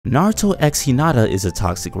Naruto x Hinata is a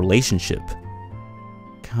toxic relationship.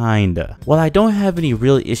 Kinda. While I don't have any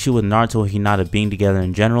real issue with Naruto and Hinata being together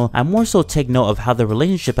in general, I more so take note of how their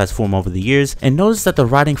relationship has formed over the years and notice that the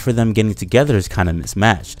writing for them getting together is kinda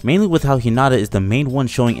mismatched, mainly with how Hinata is the main one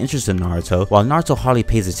showing interest in Naruto, while Naruto hardly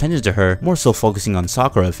pays attention to her, more so focusing on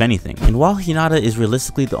Sakura if anything. And while Hinata is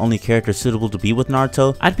realistically the only character suitable to be with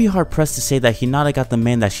Naruto, I'd be hard pressed to say that Hinata got the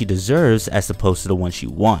man that she deserves as opposed to the one she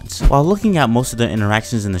wants. While looking at most of their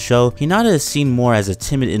interactions in the show, Hinata is seen more as a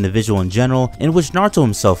timid individual in general, in which Naruto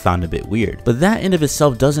himself found a bit weird. But that in of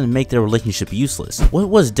itself doesn't make their relationship useless. What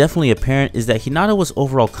was definitely apparent is that Hinata was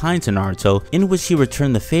overall kind to Naruto, in which he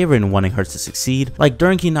returned the favor in wanting her to succeed, like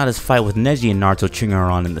during Hinata's fight with Neji and Naruto cheering her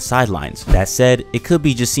on in the sidelines. That said, it could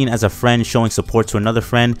be just seen as a friend showing support to another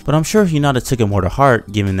friend, but I'm sure Hinata took it more to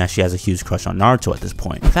heart given that she has a huge crush on Naruto at this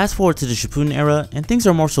point. Fast forward to the Shippuden era, and things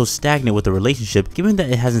are more so stagnant with the relationship given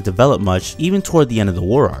that it hasn't developed much even toward the end of the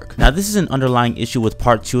war arc. Now this is an underlying issue with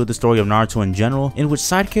part 2 of the story of Naruto in general, in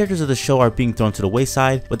which side characters of the show are being thrown to the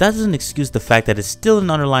wayside, but that doesn't excuse the fact that it's still an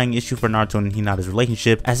underlying issue for Naruto and Hinata's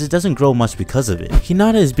relationship, as it doesn't grow much because of it.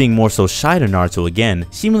 Hinata is being more so shy to Naruto again,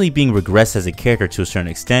 seemingly being regressed as a character to a certain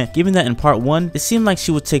extent, given that in part 1, it seemed like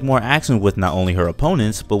she would take more action with not only her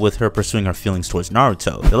opponents, but with her pursuing her feelings towards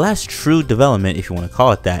Naruto. The last true development, if you want to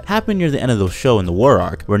call it that, happened near the end of the show in the war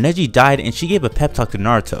arc, where Neji died and she gave a pep talk to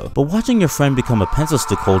Naruto, but watching your friend become a pencil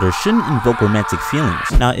stick holder shouldn't invoke romantic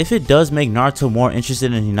feelings. Now if it does make Naruto more interested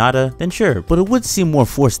in Hinata, then sure, but it would seem more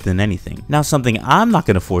forced than anything. Now something I'm not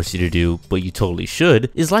going to force you to do, but you totally should,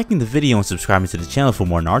 is liking the video and subscribing to the channel for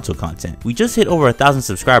more Naruto content. We just hit over 1,000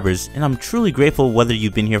 subscribers, and I'm truly grateful whether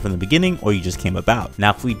you've been here from the beginning or you just came about. Now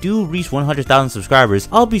if we do reach 100,000 subscribers,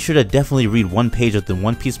 I'll be sure to definitely read one page of the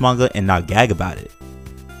One Piece manga and not gag about it.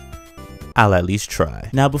 I'll at least try.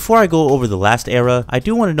 Now before I go over the last era, I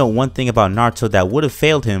do want to note one thing about Naruto that would have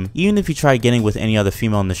failed him even if he tried getting with any other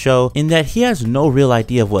female in the show, in that he has no real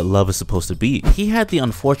idea of what love is supposed to be. He had the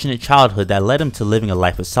unfortunate childhood that led him to living a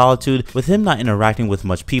life of solitude, with him not interacting with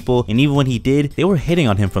much people, and even when he did, they were hitting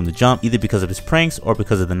on him from the jump, either because of his pranks or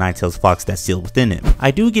because of the Nine-Tails Fox that's sealed within him.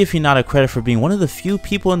 I do give Hinata credit for being one of the few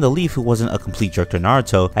people in the Leaf who wasn't a complete jerk to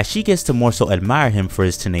Naruto, as she gets to more so admire him for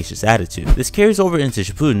his tenacious attitude. This carries over into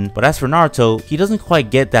Shippuden, but as for Naruto, he doesn't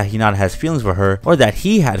quite get that Hinata has feelings for her, or that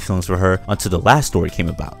he had feelings for her until the last story came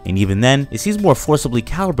about, and even then, it seems more forcibly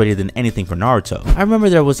calibrated than anything for Naruto. I remember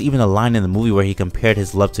there was even a line in the movie where he compared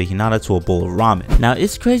his love to Hinata to a bowl of ramen. Now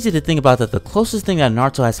it's crazy to think about that the closest thing that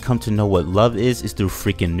Naruto has come to know what love is through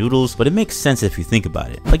freaking noodles, but it makes sense if you think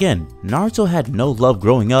about it. Again, Naruto had no love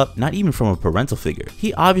growing up, not even from a parental figure.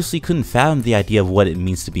 He obviously couldn't fathom the idea of what it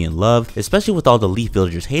means to be in love, especially with all the Leaf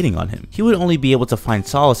villagers hating on him. He would only be able to find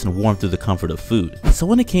solace and warmth through the comfort of food. So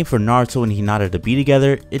when it came for Naruto and Hinata to be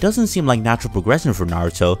together, it doesn't seem like natural progression for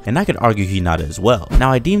Naruto, and I could argue Hinata as well.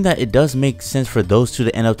 Now I deem that it does make sense for those two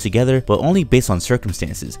to end up together, but only based on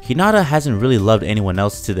circumstances. Hinata hasn't really loved anyone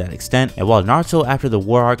else to that extent, and while Naruto after the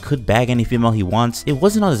war arc could bag any female he wants, it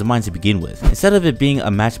wasn't on his mind to begin with. Instead of it being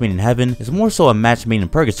a match made in heaven, it's more so a match made in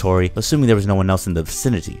purgatory, assuming there was no one else in the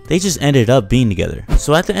vicinity. They just ended up being together.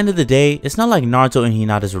 So at the end of the day, it's not like Naruto and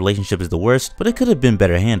Hinata's relationship is the worst, but it could have been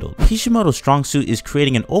better handled. Kishimoto's strong suit is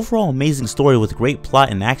creating an overall amazing story with great plot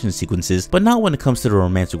and action sequences, but not when it comes to the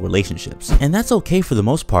romantic relationships. And that's okay for the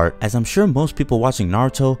most part, as I'm sure most people watching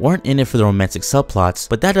Naruto weren't in it for the romantic subplots,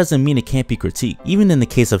 but that doesn't mean it can't be critiqued, even in the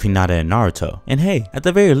case of Hinata and Naruto. And hey, at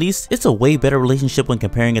the very least, it's a way better relationship when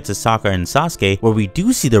comparing it to Sakura and Sasuke, where we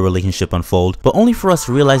do see the relationship unfold, but only for us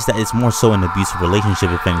to realize that it's more so an abusive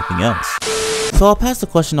relationship if anything else. So I'll pass the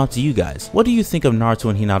question off to you guys. What do you think of Naruto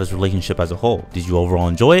and Hinata's relationship as a whole? Did you overall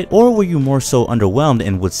enjoy it, or were you more so underwhelmed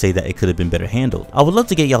and would say that it could have been better handled? I would love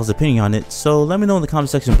to get y'all's opinion on it, so let me know in the comment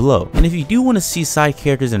section below. And if you do want to see side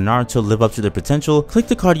characters in Naruto live up to their potential, click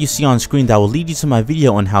the card you see on screen that will lead you to my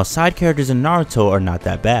video on how side characters in Naruto are not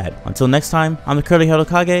that bad. Until next time, I'm the Curly Haired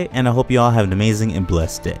Hokage, and I hope you all have an amazing and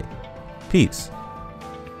blessed day. Peace.